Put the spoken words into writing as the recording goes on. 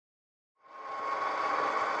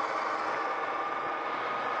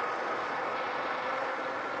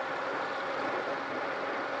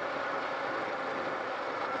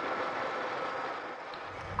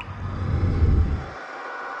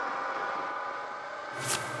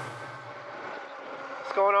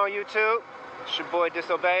What's going on, YouTube? It's your boy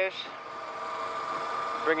DisOBayish,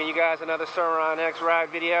 bringing you guys another Sur-ron X ride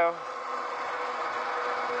video.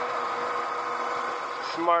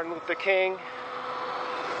 It's Martin Luther King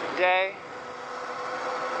Day,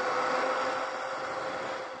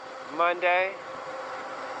 Monday.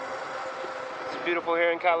 It's beautiful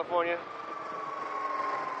here in California.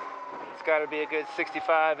 It's got to be a good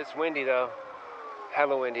 65. It's windy though,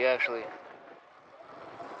 hella windy actually.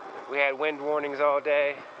 We had wind warnings all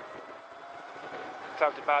day.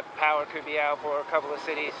 Talked about the power could be out for a couple of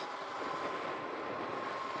cities.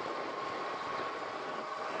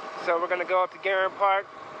 So we're gonna go up to Garin Park,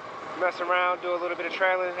 mess around, do a little bit of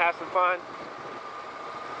trailing, have some fun.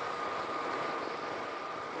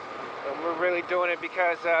 And we're really doing it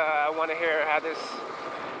because I want to hear how this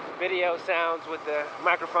video sounds with the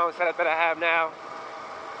microphone setup that I have now.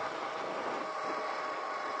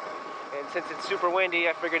 And since it's super windy,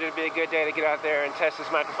 I figured it'd be a good day to get out there and test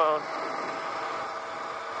this microphone.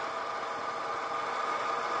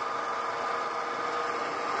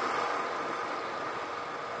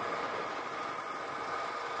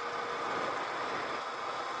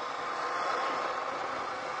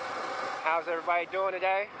 How's everybody doing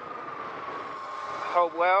today?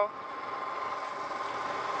 Hope well.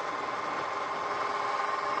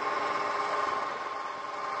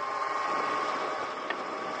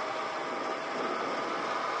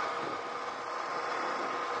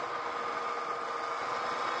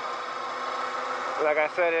 Like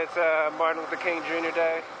I said, it's Martin Luther King Jr.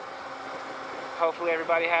 Day. Hopefully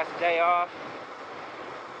everybody has a day off.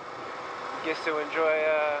 Gets to enjoy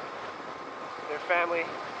their family.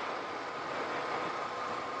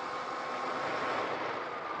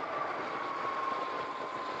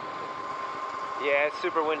 Yeah, it's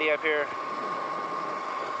super windy up here.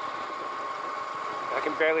 I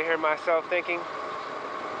can barely hear myself thinking.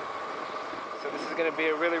 So this is going to be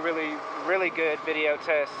a really good video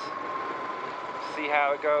test. See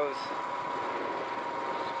how it goes.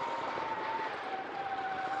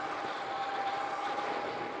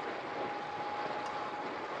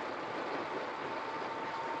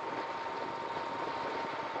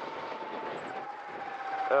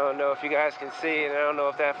 I don't know if you guys can see, and I don't know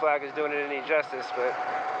if that flag is doing it any justice, but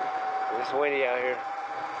it's windy out here.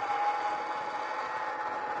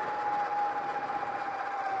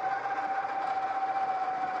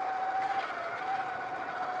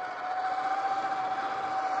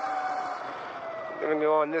 I'm gonna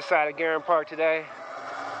go on this side of Garin Park today.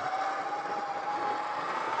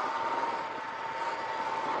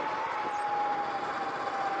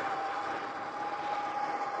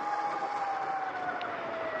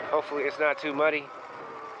 Hopefully it's not too muddy.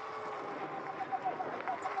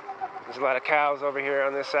 There's a lot of cows over here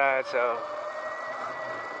on this side, so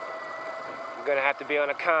I'm gonna have to be on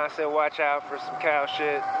a constant watch out for some cow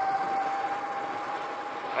shit.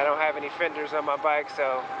 I don't have any fenders on my bike,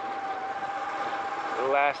 so the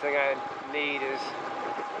last thing I need is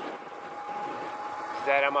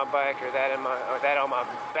that on my bike, or that on my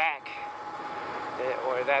back,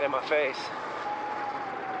 or that in my face.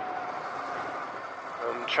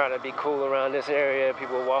 I'm trying to be cool around this area,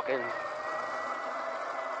 people walking.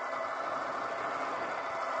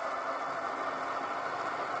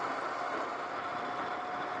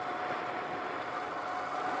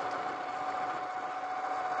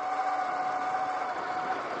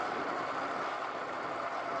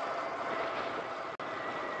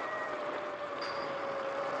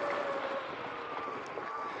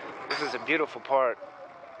 This is a beautiful park.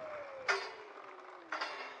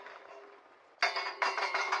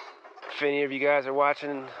 If any of you guys are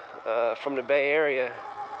watching from the Bay Area,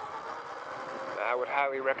 I would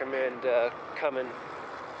highly recommend coming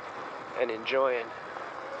and enjoying.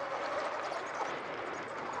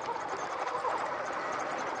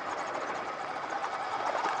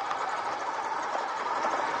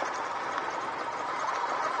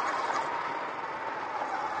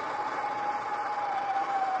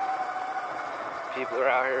 People are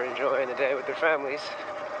out here enjoying the day with their families.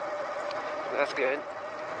 That's good.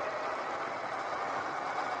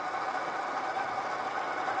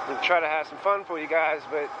 I'm gonna try to have some fun for you guys,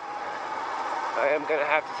 but I am gonna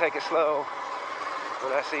have to take it slow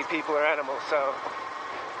when I see people or animals, so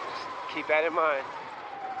just keep that in mind.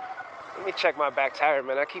 Let me check my back tire,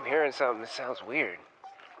 man. I keep hearing something that sounds weird.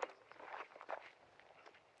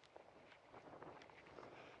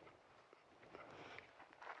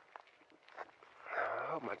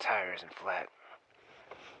 I hope my tire isn't flat.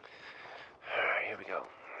 Alright, here we go.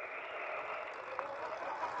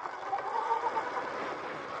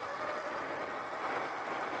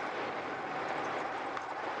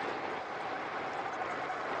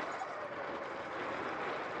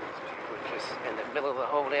 just in the middle of the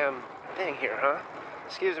whole damn thing here, huh?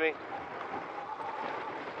 Excuse me.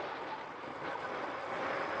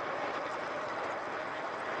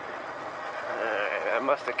 Alright, I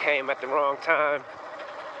must have came at the wrong time,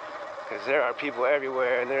 because there are people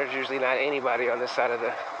everywhere, and there's usually not anybody on this side of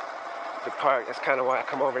the park. That's kind of why I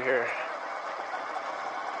come over here,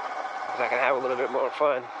 because I can have a little bit more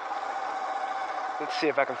fun. Let's see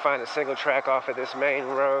if I can find a single track off of this main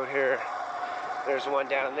road here. There's one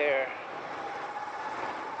down there.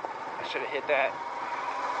 I should have hit that.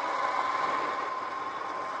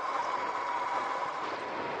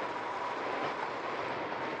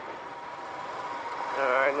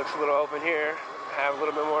 Alright, looks a little open here. Have a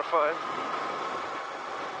little bit more fun.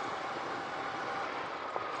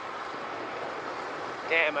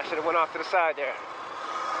 Damn, I should have went off to the side there.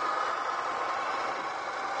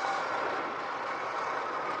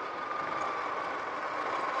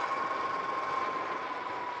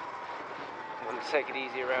 I'm gonna take it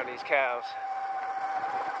easy around these cows.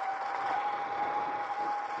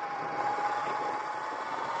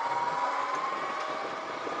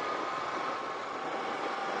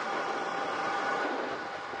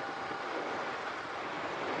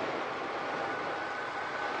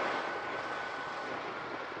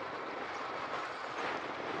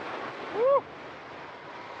 Woo!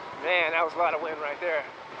 Man, that was a lot of wind right there.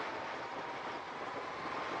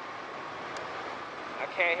 I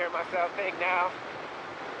can't hear myself think now.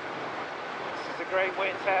 This is a great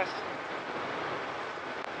wind test.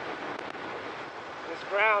 This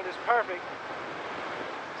ground is perfect.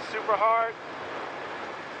 Super hard.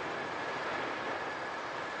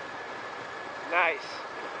 Nice.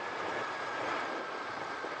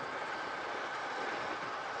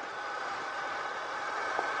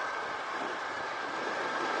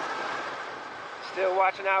 Still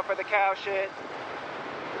watching out for the cow shit.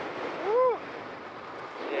 Woo!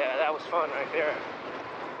 Yeah, that was fun right there.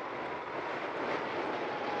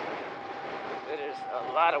 There's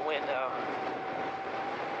a lot of wind though.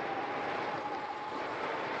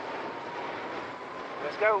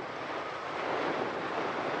 Let's go.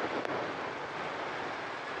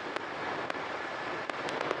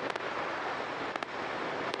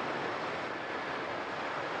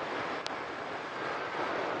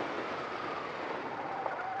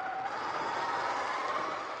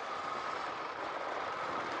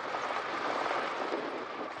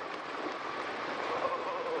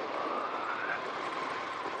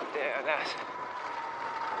 Yeah, that's,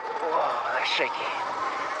 whoa, that's shaky.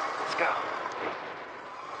 Let's go.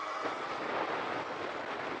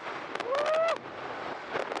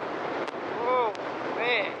 Whoa,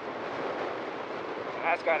 man.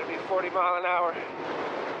 That's got to be 40-mile-an-hour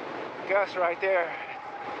gust right there.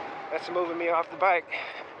 That's moving me off the bike.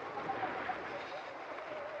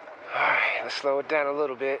 All right, let's slow it down a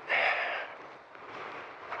little bit.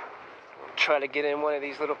 Try to get in one of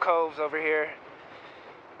these little coves over here.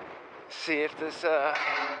 See if this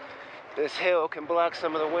hill can block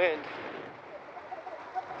some of the wind.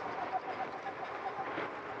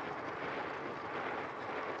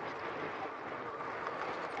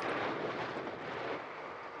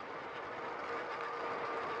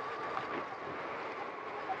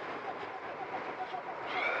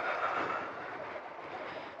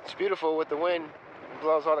 It's beautiful with the wind. It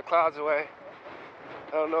blows all the clouds away.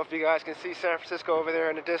 I don't know if you guys can see San Francisco over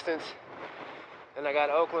there in the distance. And I got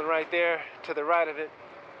Oakland right there to the right of it.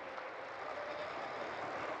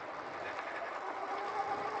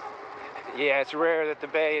 Yeah, it's rare that the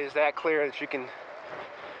bay is that clear that you can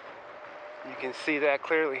see that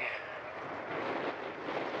clearly.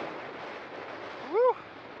 Woo!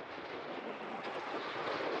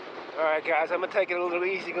 All right, guys, I'm gonna take it a little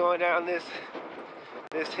easy going down this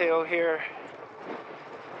hill here.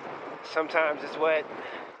 Sometimes it's wet.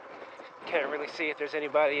 Can't really see if there's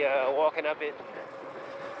anybody walking up it.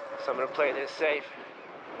 So I'm gonna play this safe.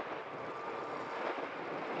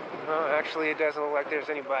 Oh, actually, it doesn't look like there's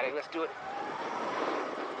anybody. Let's do it.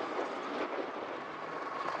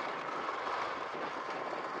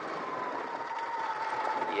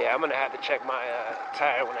 Yeah, I'm gonna have to check my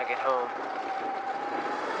tire when I get home.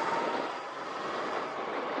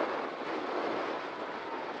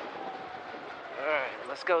 All right,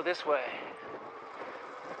 let's go this way.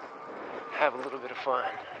 Have a little bit of fun.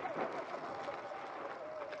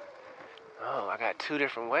 Oh, I got two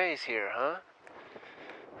different ways here, huh?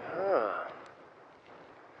 Huh.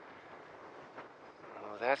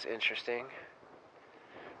 Well, that's interesting.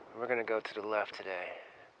 We're gonna go to the left today.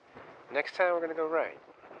 Next time, we're gonna go right.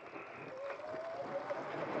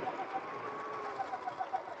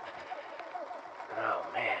 Oh,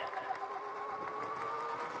 man.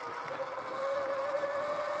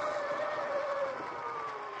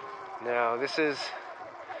 Now this is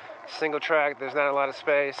single track, there's not a lot of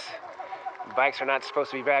space. Bikes are not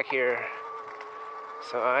supposed to be back here.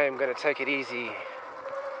 So I am gonna take it easy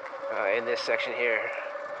in this section here.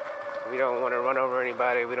 We don't want to run over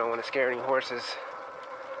anybody, we don't want to scare any horses.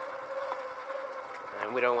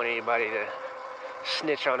 And we don't want anybody to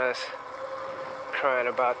snitch on us crying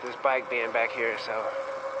about this bike being back here, so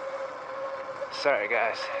sorry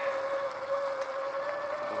guys.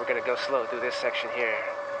 We're gonna go slow through this section here.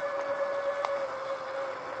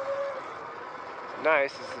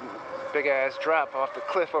 Nice, this is a big ass drop off the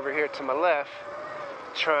cliff over here to my left.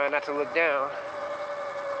 Trying not to look down.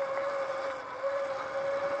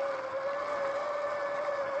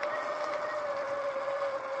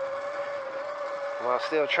 While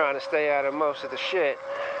still trying to stay out of most of the shit.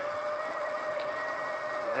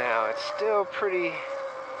 Now, it's still pretty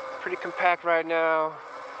compact right now.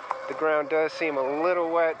 The ground does seem a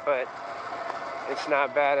little wet, but it's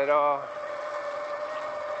not bad at all.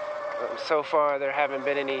 So far, there haven't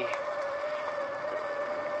been any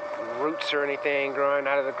roots or anything growing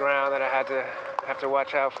out of the ground that I have to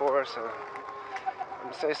watch out for. So I'm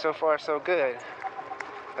gonna say so far so good.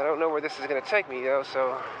 I don't know where this is gonna take me though,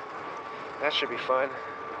 so that should be fun.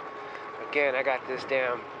 Again, I got this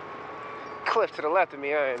damn cliff to the left of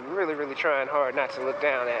me. I am really trying hard not to look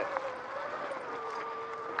down at.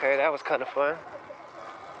 Okay, that was kind of fun.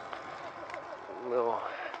 A little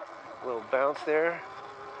bounce there.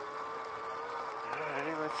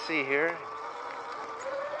 Alright, let's see here.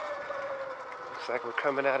 Looks like we're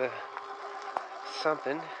coming out of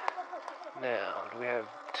something. Now, do we have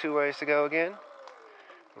 2 ways to go again?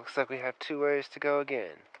 Looks like we have 2 ways to go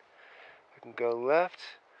again. I can go left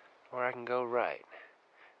or I can go right.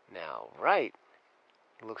 Now, right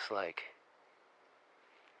looks like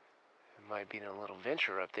it might be a little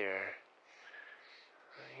venture up there.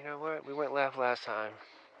 You know what? We went left last time.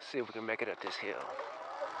 Let's see if we can make it up this hill.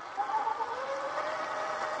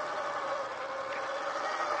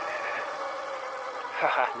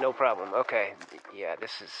 Haha, no problem. Okay. Yeah,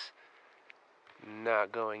 this is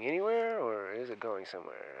not going anywhere, or is it going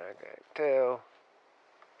somewhere? I can't tell.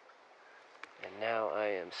 And now I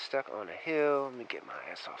am stuck on a hill. Let me get my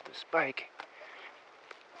ass off this bike.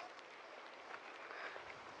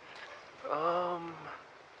 Wow.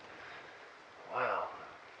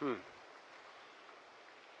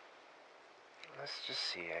 Let's just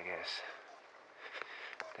see, I guess.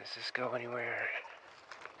 Does this go anywhere?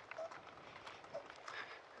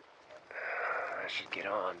 I should get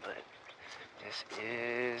on, but this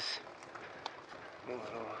is a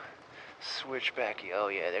little switchbacky. Oh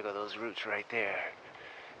yeah, there go those roots right there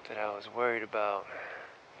that I was worried about.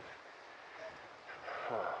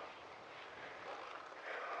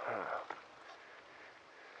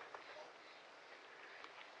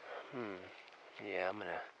 Yeah, I'm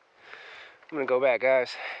gonna go back,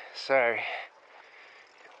 guys. Sorry.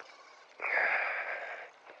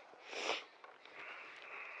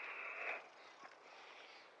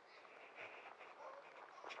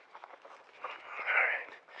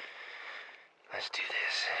 Alright. Let's do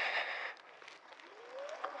this.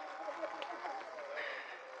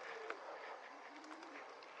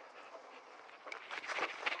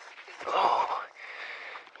 Oh,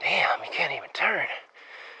 damn, you can't even turn.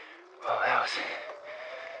 Oh, that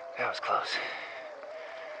was close.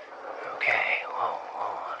 Okay, whoa.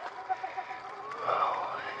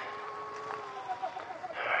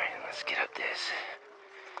 Alright, let's get up this.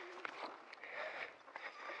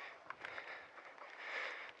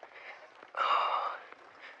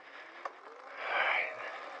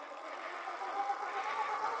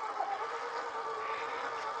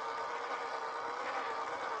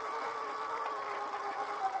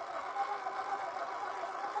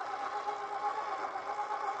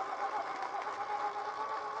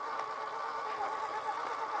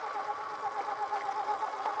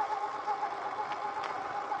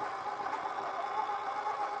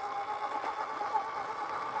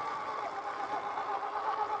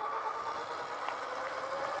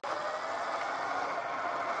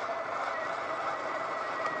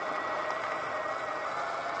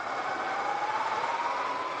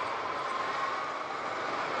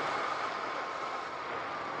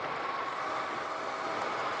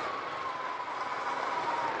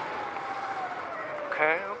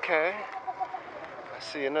 Okay. I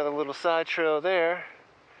see another little side trail there.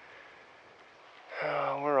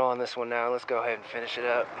 We're on this one now. Let's go ahead and finish it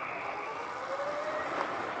up.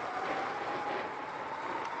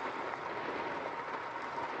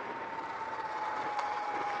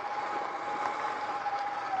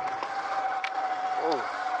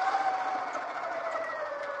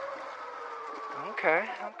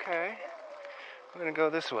 Okay. I'm gonna go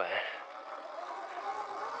this way.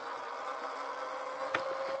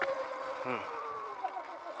 It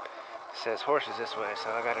says horses this way,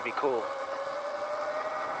 so I gotta be cool.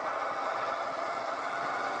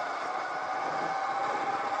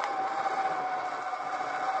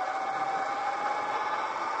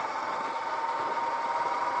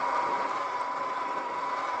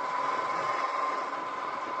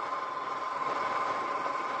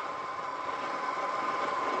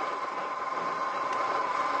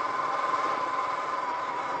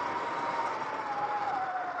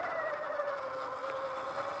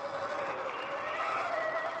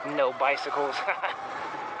 No bicycles.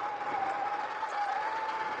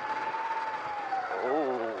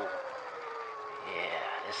 Oh, yeah,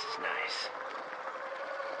 this is nice.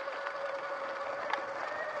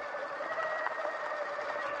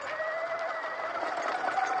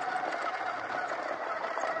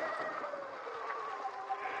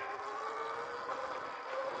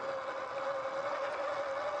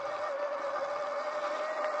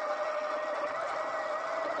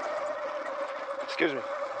 Excuse me.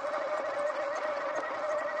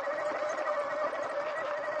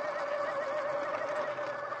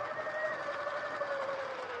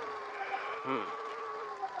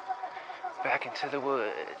 Back into the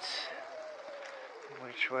woods.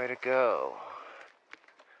 Which way to go?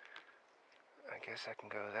 I guess I can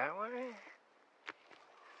go that way.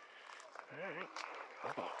 Alright.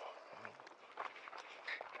 Oh.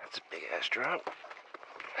 That's a big ass drop.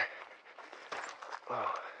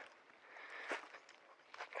 Oh.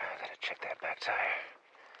 I gotta check that back tire.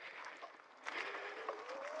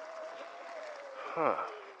 Huh.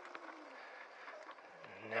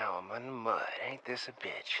 Now I'm in the mud. Ain't this a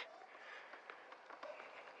bitch?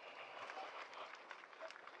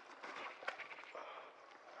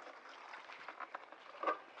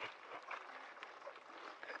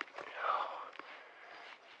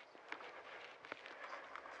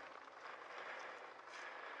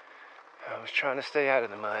 I was trying to stay out of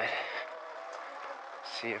the mud.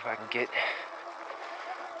 See if I can get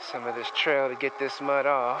some of this trail to get this mud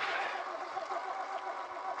off.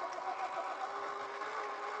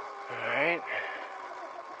 Alright.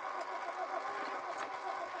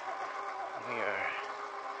 We are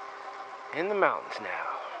in the mountains now.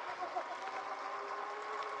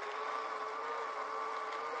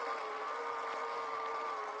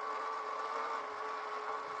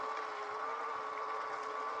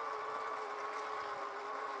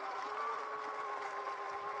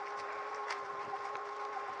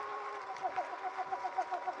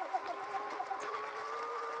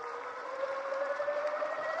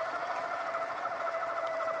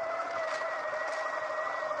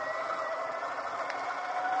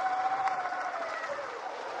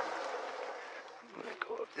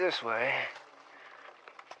 This way.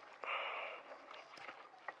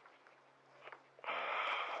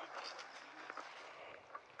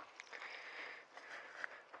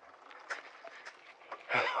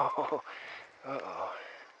 Oh, uh-oh.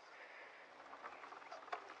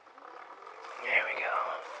 There we go.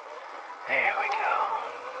 There we go.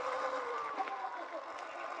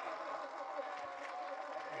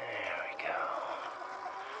 There we go.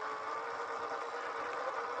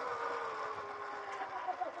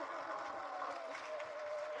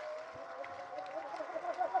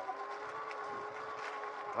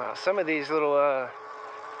 Wow, some of these little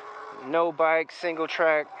no bike single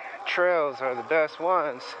track trails are the best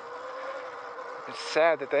ones. It's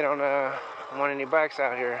sad that they don't want any bikes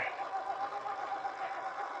out here.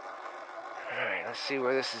 Alright, let's see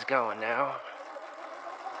where this is going now.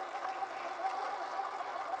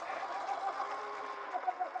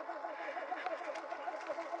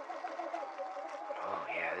 Oh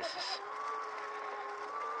yeah,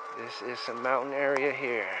 this is some mountain area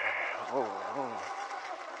here. Oh.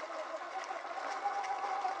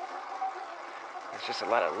 There's just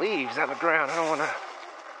a lot of leaves on the ground. I don't want to.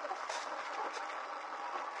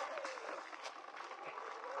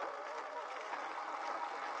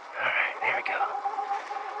 Alright, there we go.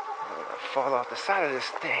 I'm going to fall off the side of this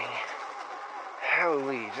thing. Hell of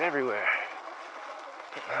leaves everywhere.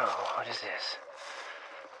 Oh, what is this?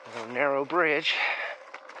 A little narrow bridge.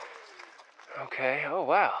 Okay, oh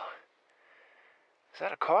wow. Is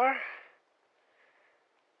that a car?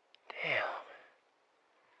 Damn.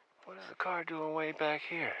 What is the car doing way back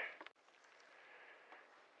here?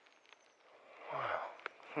 Wow.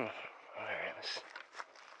 Alright, let's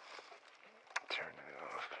turn it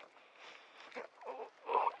off.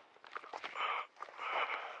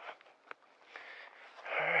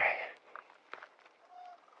 Alright.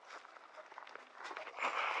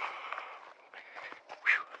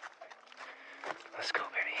 Let's go,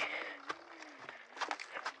 baby.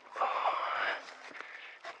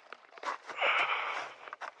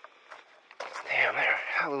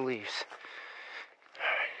 hella leaves.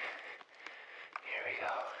 Alright. Here we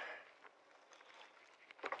go.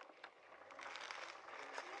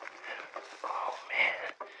 Oh man.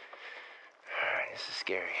 Alright, this is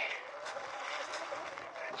scary.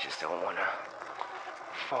 I just don't want to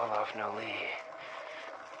fall off no leaf.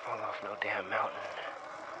 Fall off no damn mountain.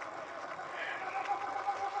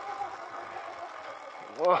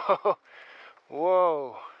 Whoa.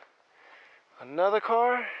 Whoa. Another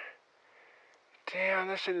car? Damn,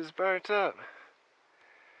 that shit is burnt up.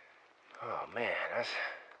 Oh man, that's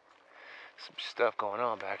some stuff going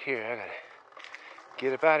on back here. I gotta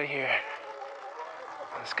get up out of here.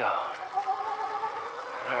 Let's go.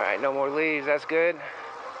 Alright, no more leaves, that's good.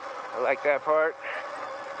 I like that part.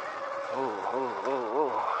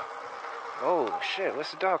 Oh, shit,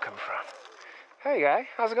 where's the dog coming from? Hey guy,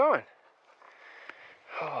 how's it going?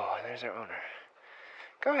 Oh, and there's our owner.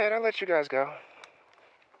 Go ahead, I'll let you guys go.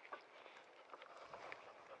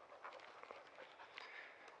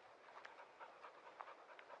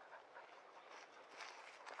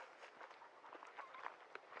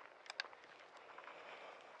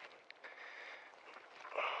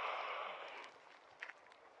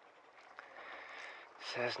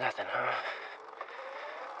 Says nothing, huh?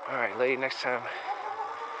 Alright, lady, next time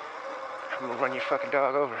I'm gonna run your fucking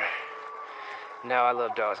dog over. No, I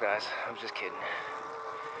love dogs, guys. I'm just kidding.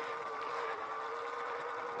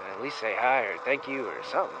 But at least say hi or thank you or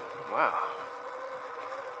something. Wow.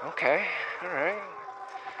 Okay, alright.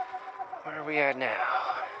 Where are we at now?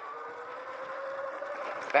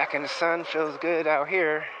 Back in the sun, feels good out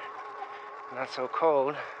here. Not so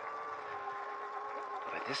cold.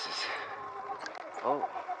 But this is... Oh.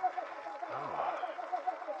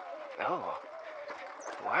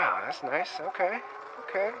 Wow, that's nice. Okay.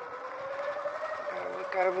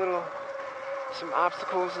 We've got a little, some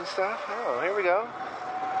obstacles and stuff. Oh, here we go.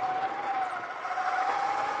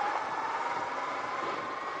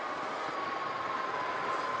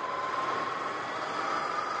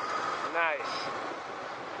 Nice.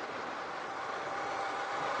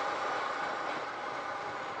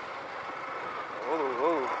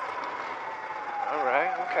 Whoa. All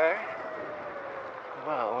right, okay.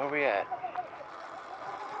 Wow, where are we at?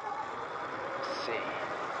 Let's see.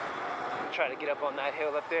 Try to get up on that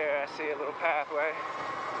hill up there. I see a little pathway.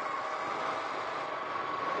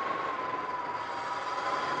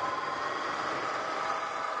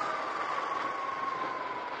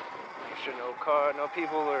 Make sure no car, no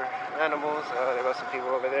people or animals. Oh, there goes some people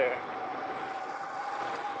over there.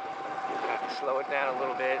 Have to slow it down a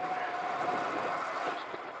little bit.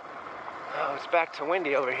 Oh, it's back to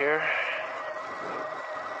windy over here.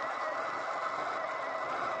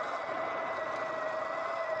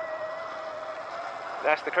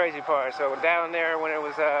 That's the crazy part. So down there when it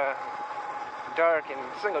was dark and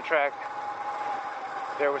single track,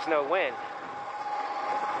 there was no wind.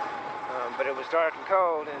 But it was dark and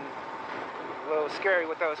cold and a little scary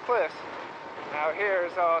with those cliffs. Out here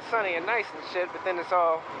it's all sunny and nice and shit, but then it's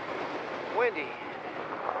all windy.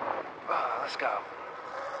 Oh, let's go.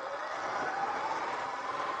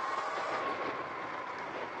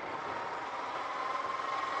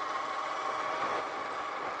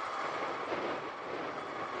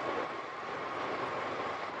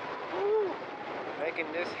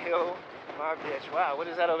 Making this hill my bitch. Wow, what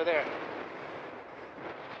is that over there?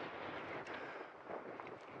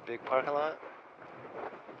 Big parking lot.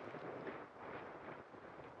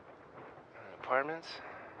 Apartments.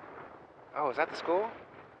 Oh, is that the school?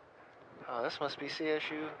 Oh, this must be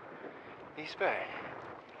CSU East Bay.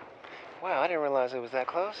 Wow, I didn't realize it was that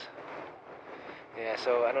close. Yeah,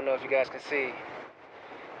 so I don't know if you guys can see,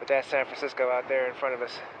 but that's San Francisco out there in front of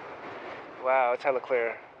us. Wow, it's hella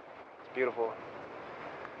clear. It's beautiful.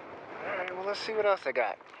 Alright, well, let's see what else I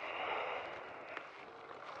got.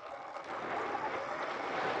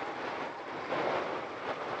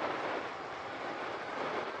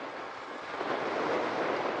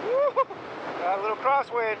 Woo! Got a little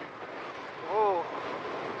crosswind. Whoa.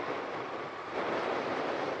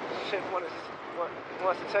 Shit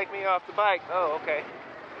wants to take me off the bike. Oh, okay.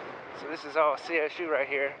 So this is all CSU right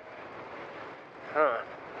here. Huh.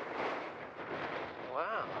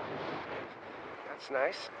 Wow. That's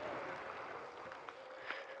nice.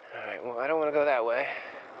 Alright, well, I don't want to go that way.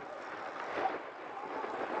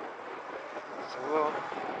 So we'll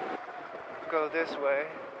go this way.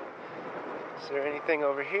 Is there anything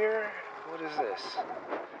over here? What is this?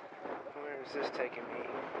 Where is this taking me?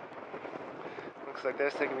 Looks like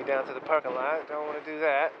that's taking me down to the parking lot. Don't want to do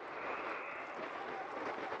that.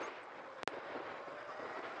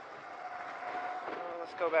 Well,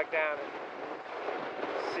 let's go back down and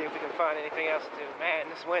see if we can find anything else to do. Man,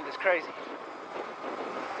 this wind is crazy.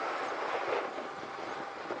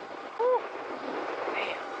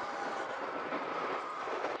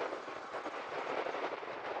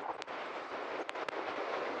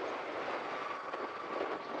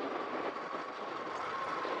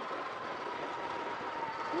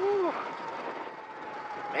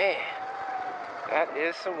 That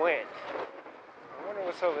is some wind. I wonder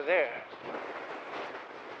what's over there.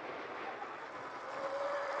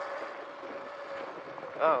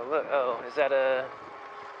 Oh, look. Oh, is that a...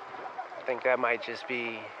 I think that might just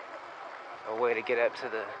be a way to get up to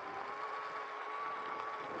the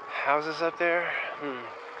houses up there.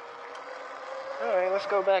 Alright, let's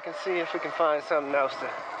go back and see if we can find something else to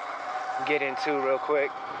get into real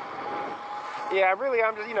quick. Yeah, really,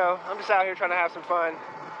 I'm just out here trying to have some fun.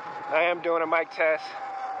 I am doing a mic test,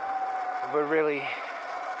 but really,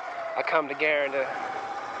 I come to Garin to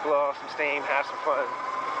blow off some steam, have some fun,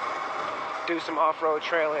 do some off-road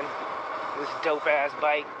trailing, this dope-ass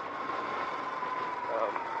bike.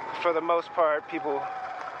 For the most part, people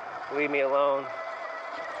leave me alone.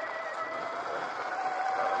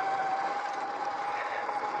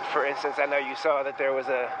 For instance, I know you saw that there was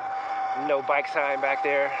a no bike sign back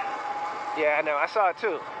there. Yeah, I know, I saw it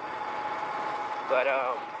too. But,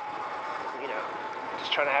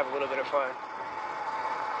 just trying to have a little bit of fun.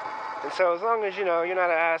 And so as long as, you're not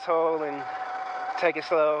an asshole and take it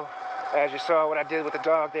slow, as you saw what I did with the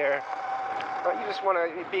dog there, but you just want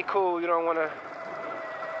to be cool, you don't want to,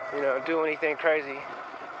 do anything crazy.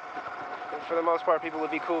 And for the most part, people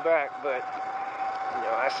would be cool back, but,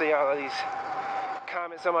 I see all of these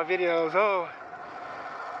comments on my videos, oh,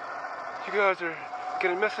 you guys are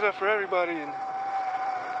gonna mess it up for everybody, and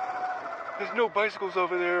there's no bicycles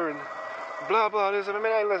over there, and blah blah this. I mean,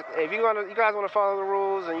 hey, look, if you guys want to follow the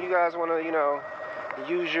rules, and you guys want to,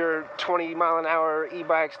 use your 20-mile-an-hour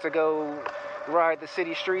e-bikes to go ride the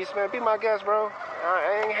city streets, man, be my guest, bro.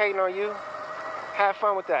 I ain't hating on you. Have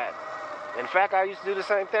fun with that. In fact, I used to do the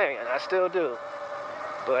same thing, and I still do.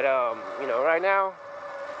 But right now,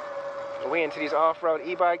 we into these off-road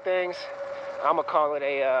e-bike things. I'm gonna call it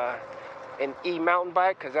an e-mountain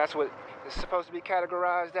bike, because that's what it's supposed to be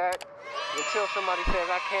categorized at. Until somebody says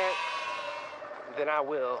I can't, then I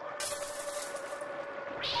will.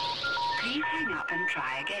 Please hang up and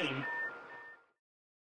try again.